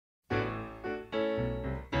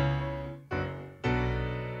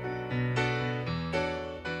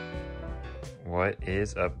What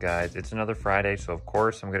is up, guys? It's another Friday, so of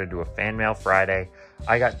course I'm gonna do a fan mail Friday.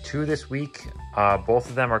 I got two this week. Both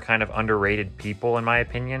of them are kind of underrated people in my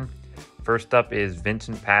opinion. First up is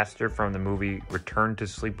Vincent Pastore from the movie Return to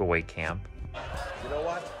Sleepaway Camp. You know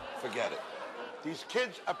what? Forget it. These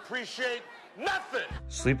kids appreciate nothing.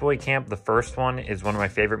 Sleepaway Camp, the first one, is one of my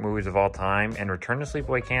favorite movies of all time, and Return to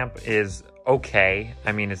Sleepaway Camp is okay.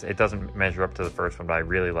 I mean, it doesn't measure up to the first one, but I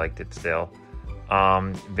really liked it still.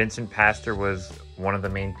 Vincent Pastore was one of the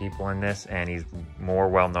main people in this, and he's more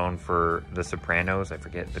well known for The Sopranos. I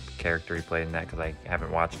forget the character he played in that because I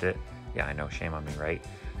haven't watched it. Yeah, I know, shame on me, right?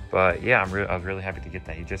 But yeah, I was really happy to get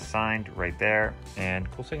that. He just signed right there,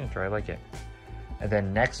 and cool signature, I like it. And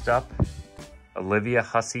then next up, Olivia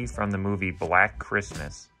Hussey from the movie Black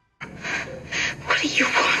Christmas. What do you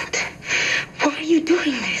want? Why are you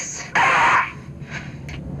doing this?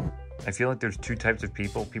 I feel like there's two types of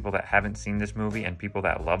people that haven't seen this movie and people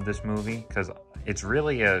that love this movie, because it's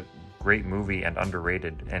really a great movie and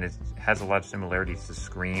underrated, and it has a lot of similarities to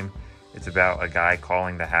Scream. It's about a guy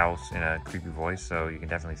calling the house in a creepy voice, so you can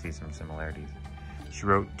definitely see some similarities. She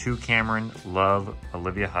wrote To Cameron, love,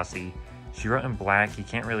 Olivia Hussey. She wrote in black. You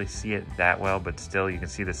can't really see it that well, but still you can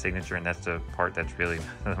see the signature, and that's the part that's really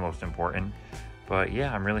the most important. But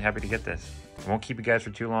yeah, I'm really happy to get this. I won't keep you guys for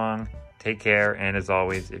too long. Take care, and as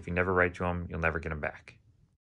always, if you never write to them, you'll never get them back.